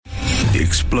The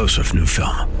explosive new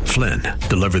film, Flynn,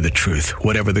 deliver the truth,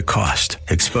 whatever the cost,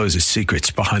 exposes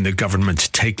secrets behind the government's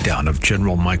takedown of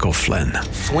General Michael Flynn.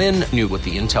 Flynn knew what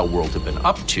the intel world had been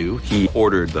up to. He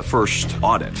ordered the first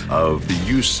audit of the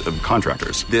use of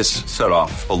contractors. This set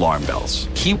off alarm bells.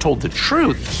 He told the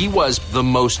truth. He was the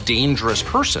most dangerous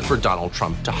person for Donald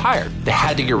Trump to hire. They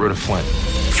had to get rid of Flynn.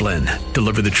 Flynn,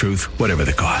 deliver the truth, whatever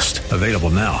the cost. Available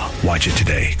now. Watch it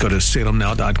today. Go to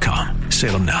salemnow.com.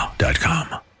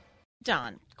 salemnow.com.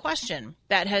 Don, question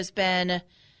that has been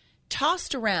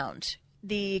tossed around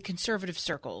the conservative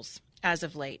circles as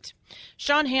of late.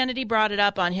 Sean Hannity brought it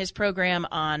up on his program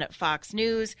on Fox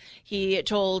News. He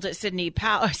told Sidney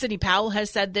Powell has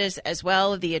said this as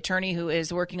well, the attorney who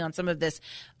is working on some of this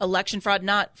election fraud,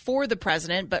 not for the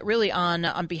president, but really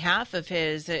on behalf of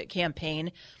his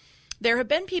campaign. There have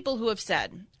been people who have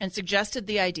said and suggested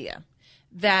the idea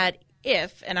that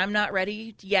if, and I'm not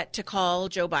ready yet to call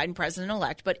Joe Biden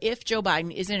president-elect, but if Joe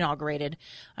Biden is inaugurated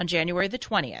on January the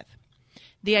 20th,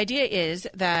 the idea is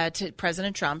that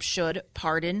President Trump should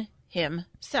pardon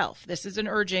himself. This is an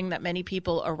urging that many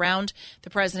people around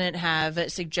the president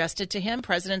have suggested to him.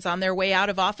 Presidents on their way out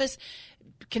of office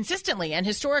consistently and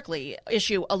historically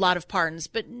issue a lot of pardons,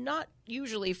 but not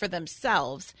usually for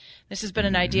themselves. This has been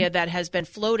an idea that has been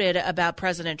floated about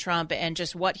President Trump and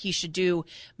just what he should do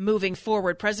moving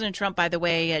forward. President Trump, by the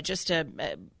way,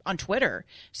 on Twitter,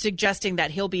 suggesting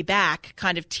that he'll be back,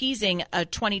 kind of teasing a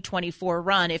 2024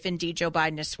 run if indeed Joe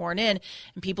Biden is sworn in.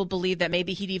 And people believe that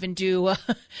maybe he'd even do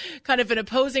kind of an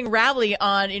opposing rally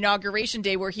on Inauguration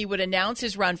Day where he would announce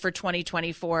his run for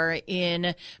 2024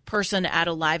 in person at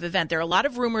a live event. There are a lot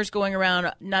of rumors going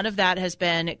around. None of that has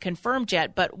been confirmed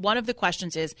yet, but one of the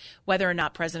questions is whether or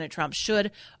not President Trump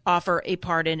should offer a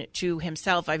pardon to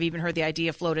himself. I've even heard the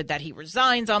idea floated that he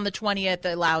resigns on the 20th,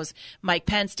 that allows Mike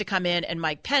Pence to come in and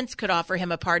Mike Pence could offer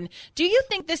him a pardon. Do you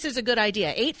think this is a good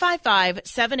idea?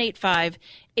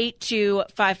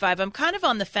 855-785-8255. I'm kind of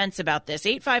on the fence about this.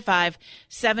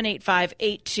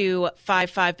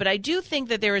 855-785-8255. But I do think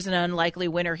that there is an unlikely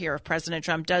winner here if President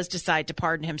Trump does decide to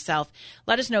pardon himself.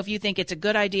 Let us know if you think it's a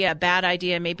good idea, a bad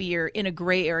idea. Maybe you're in a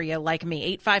gray area like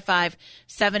me.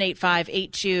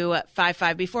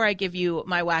 855-785-8255. Before I give you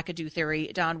my wackadoo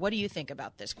theory, Don, what do you think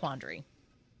about this quandary?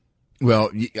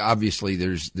 Well, obviously,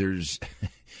 there's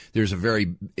a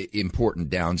very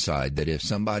important downside that if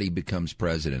somebody becomes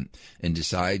president and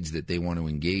decides that they want to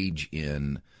engage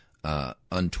in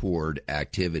untoward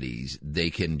activities,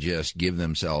 they can just give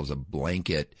themselves a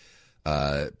blanket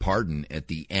pardon at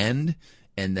the end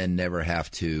and then never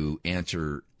have to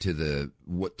answer to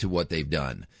what they've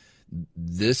done.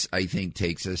 This, I think,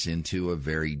 takes us into a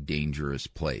very dangerous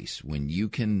place. When you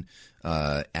can,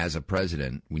 as a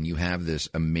president, when you have this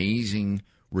amazing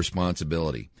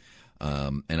responsibility,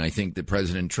 and I think that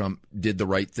President Trump did the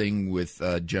right thing with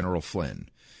General Flynn,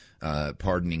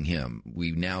 pardoning him.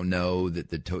 We now know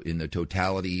that in the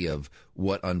totality of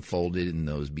what unfolded in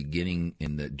those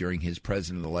during his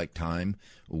president-elect time,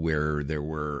 where there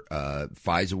were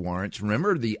FISA warrants.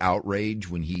 Remember the outrage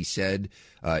when he said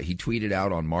he tweeted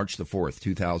out on March the 4th,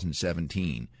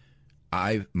 2017.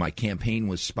 My campaign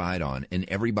was spied on, and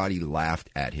everybody laughed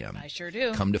at him. I sure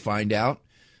do. Come to find out,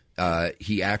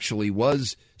 he actually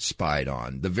was spied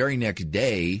on. The very next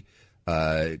day,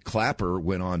 Clapper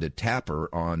went on to Tapper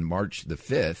on March the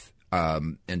 5th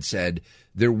and said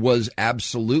there was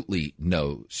absolutely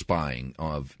no spying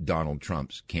of Donald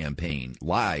Trump's campaign,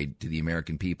 lied to the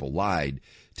American people, lied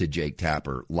to Jake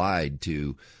Tapper, lied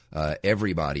to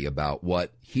everybody about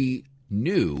what he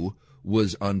knew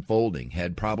was unfolding,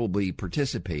 had probably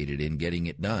participated in getting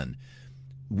it done.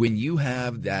 When you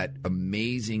have that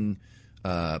amazing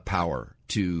power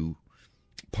to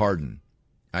pardon,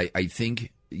 I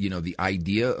think, the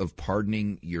idea of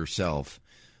pardoning yourself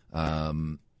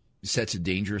sets a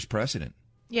dangerous precedent.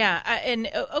 Yeah.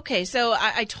 Okay. So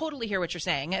I totally hear what you're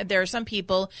saying. There are some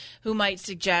people who might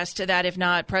suggest that if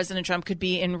not, President Trump could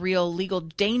be in real legal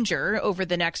danger over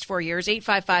the next 4 years.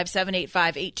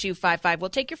 855-785-8255. We'll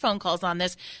take your phone calls on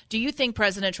this. Do you think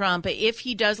President Trump, if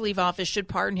he does leave office, should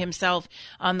pardon himself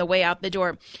on the way out the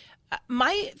door?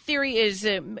 My theory is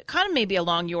kind of maybe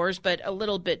along yours, but a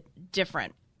little bit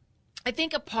different. I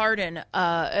think a pardon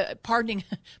of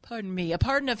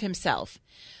himself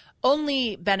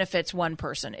only benefits one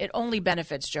person. It only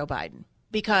benefits Joe Biden,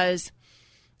 because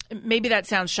maybe that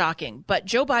sounds shocking, but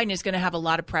Joe Biden is going to have a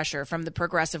lot of pressure from the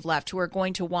progressive left, who are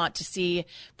going to want to see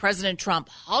President Trump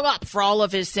hung up for all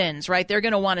of his sins, right? They're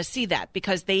going to want to see that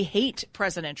because they hate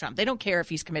President Trump. They don't care if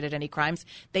he's committed any crimes.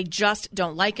 They just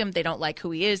don't like him. They don't like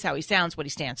who he is, how he sounds, what he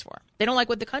stands for. They don't like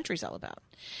what the country's all about.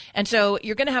 And so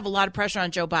you're going to have a lot of pressure on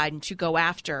Joe Biden to go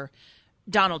after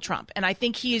Donald Trump. And I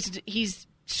think he's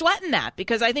sweating that,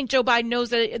 because I think Joe Biden knows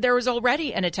that there was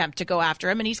already an attempt to go after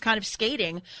him, and he's kind of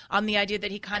skating on the idea that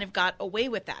he kind of got away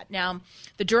with that. Now,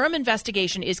 the Durham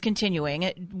investigation is continuing.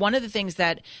 One of the things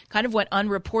that kind of went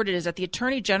unreported is that the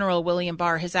Attorney General, William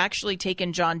Barr, has actually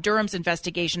taken John Durham's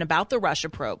investigation about the Russia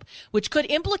probe, which could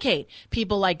implicate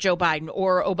people like Joe Biden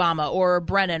or Obama or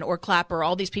Brennan or Clapper,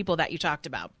 all these people that you talked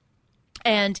about.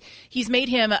 And he's made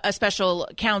him a special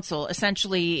counsel,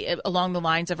 essentially along the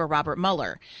lines of a Robert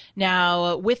Mueller.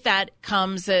 Now, with that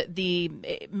comes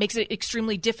it makes it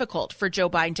extremely difficult for Joe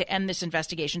Biden to end this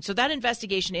investigation. So that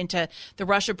investigation into the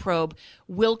Russia probe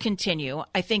will continue.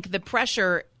 I think the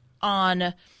pressure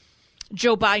on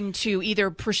Joe Biden to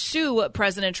either pursue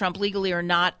President Trump legally or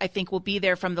not, I think will be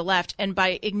there from the left. And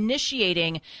by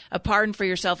initiating a pardon for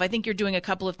yourself, I think you're doing a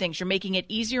couple of things. You're making it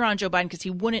easier on Joe Biden because he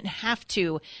wouldn't have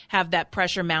to have that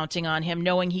pressure mounting on him,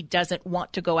 knowing he doesn't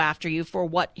want to go after you for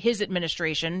what his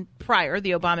administration prior,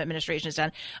 the Obama administration, has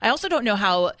done. I also don't know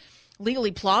how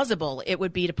legally plausible it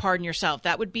would be to pardon yourself.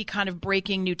 That would be kind of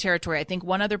breaking new territory. I think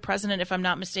one other president, if I'm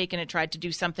not mistaken, had tried to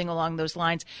do something along those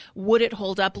lines. Would it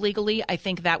hold up legally? I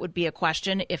think that would be a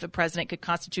question, if a president could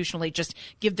constitutionally just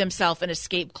give themselves an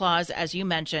escape clause, as you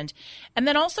mentioned. And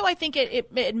then also, I think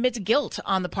it admits guilt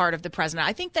on the part of the president.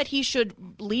 I think that he should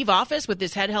leave office with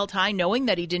his head held high, knowing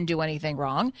that he didn't do anything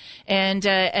wrong, and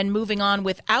moving on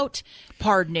without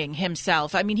pardoning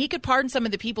himself. I mean, he could pardon some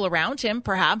of the people around him,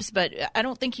 perhaps, but I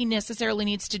don't think he necessarily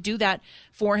needs to do that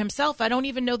for himself. I don't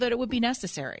even know that it would be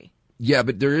necessary. Yeah,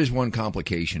 but there is one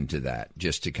complication to that,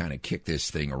 just to kind of kick this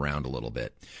thing around a little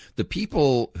bit. The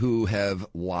people who have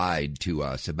lied to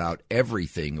us about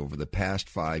everything over the past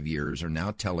 5 years are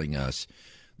now telling us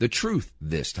the truth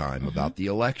this time about the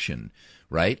election,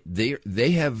 right?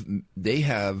 They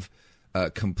have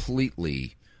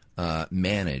completely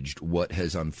managed what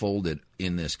has unfolded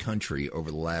in this country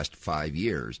over the last 5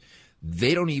 years.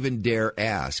 They don't even dare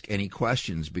ask any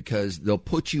questions because they'll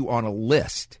put you on a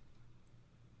list.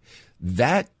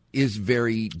 That is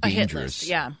very dangerous. A hit list,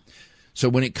 yeah. So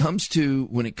when it comes to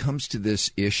this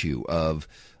issue of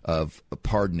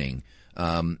pardoning,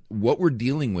 what we're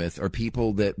dealing with are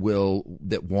people that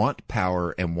want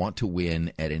power and want to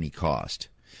win at any cost.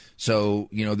 So,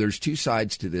 there's two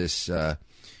sides to this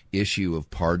issue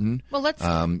of pardon. Well, let's.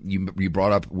 You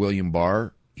brought up William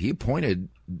Barr. He appointed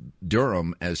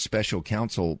Durham as special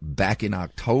counsel back in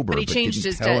October, but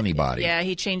didn't tell anybody. Yeah,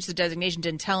 he changed the designation,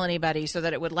 didn't tell anybody, so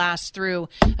that it would last through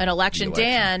an election.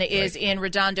 Dan is in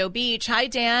Redondo Beach. Hi,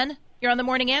 Dan. You're on the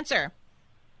Morning Answer.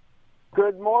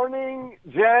 Good morning,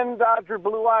 Jen, Dodger,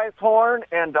 Blue Eyes Horn,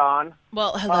 and Don.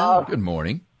 Well, hello. Good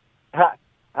morning. Hi.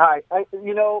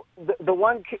 The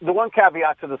one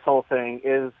caveat to this whole thing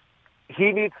is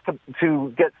he needs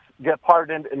to get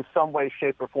pardoned in some way,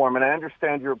 shape, or form. And I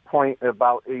understand your point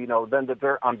about, then the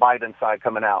dirt on Biden's side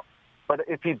coming out. But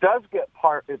if he does get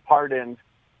pardoned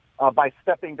by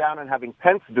stepping down and having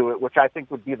Pence do it, which I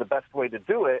think would be the best way to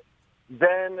do it,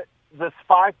 then this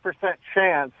 5%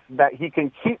 chance that he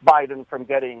can keep Biden from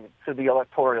getting to the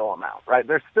electoral amount, right?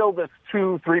 There's still this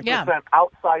 2-3%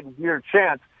 outside weird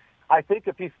chance. I think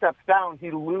if he steps down, he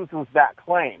loses that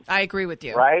claim. I agree with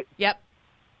you. Right? Yep.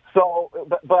 So,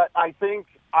 but I think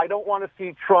I don't want to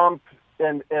see Trump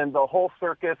and the whole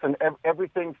circus and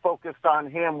everything focused on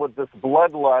him with this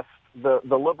bloodlust the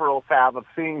liberals have of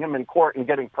seeing him in court and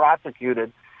getting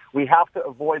prosecuted. We have to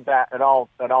avoid that at all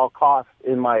costs,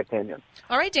 in my opinion.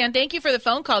 All right, Dan, thank you for the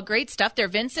phone call. Great stuff there.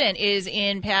 Vincent is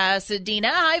in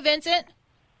Pasadena. Hi, Vincent.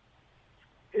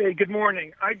 Hey, good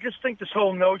morning. I just think this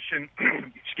whole notion,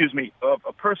 of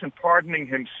a person pardoning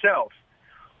himself,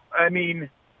 I mean,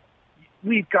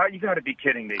 you got to be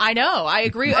kidding me. I know. I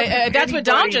agree. That's what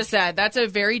Don just said. That's a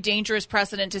very dangerous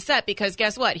precedent to set because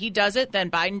guess what? He does it, then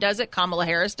Biden does it, Kamala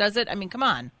Harris does it. I mean, come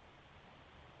on.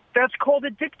 That's called a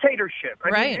dictatorship.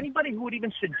 I mean, anybody who would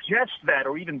even suggest that,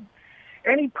 or even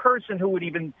any person who would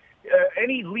even,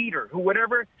 any leader who would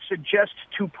ever suggest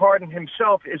to pardon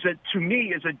himself to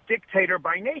me, is a dictator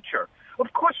by nature.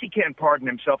 Of course he can't pardon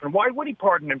himself. And why would he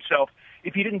pardon himself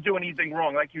if he didn't do anything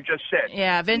wrong, like you just said?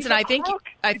 Yeah, Vincent, I think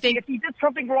if he did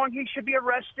something wrong, he should be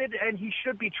arrested and he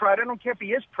should be tried. I don't care if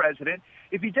he is president.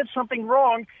 If he did something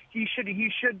wrong, he should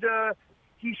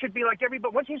be like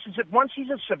everybody. Once he's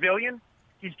a civilian,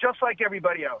 he's just like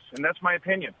everybody else, and that's my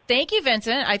opinion. Thank you,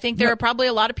 Vincent. I think there are probably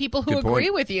a lot of people who agree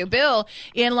with you. Bill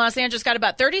in Los Angeles got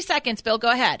about 30 seconds. Bill,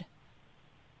 go ahead.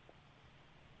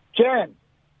 Jen.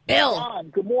 Bill. Don,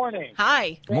 good morning.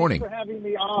 Hi. Good morning. Thanks for having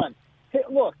me on. Hey,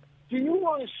 look, do you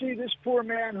want to see this poor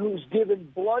man who's given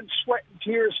blood, sweat, and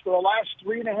tears for the last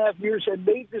 3.5 years and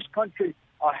made this country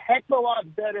a heck of a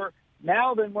lot better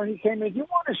now than when he came in. You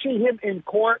want to see him in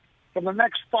court for the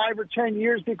next 5 or 10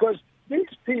 years, because these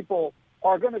people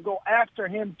are going to go after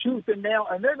him tooth and nail,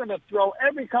 and they're going to throw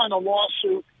every kind of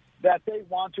lawsuit that they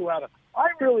want to at him. I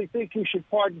really think he should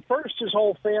pardon first his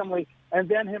whole family and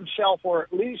then himself, or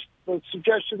at least the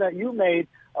suggestion that you made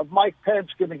of Mike Pence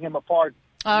giving him a pardon.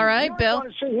 All right, Bill. You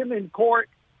want to see him in court?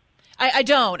 I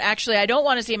don't, actually. I don't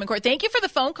want to see him in court. Thank you for the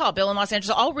phone call, Bill, in Los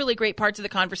Angeles. All really great parts of the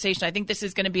conversation. I think this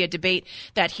is going to be a debate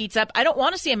that heats up. I don't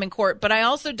want to see him in court, but I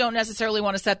also don't necessarily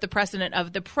want to set the precedent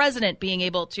of the president being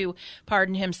able to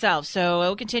pardon himself. So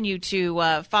I'll continue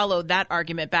to follow that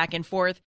argument back and forth.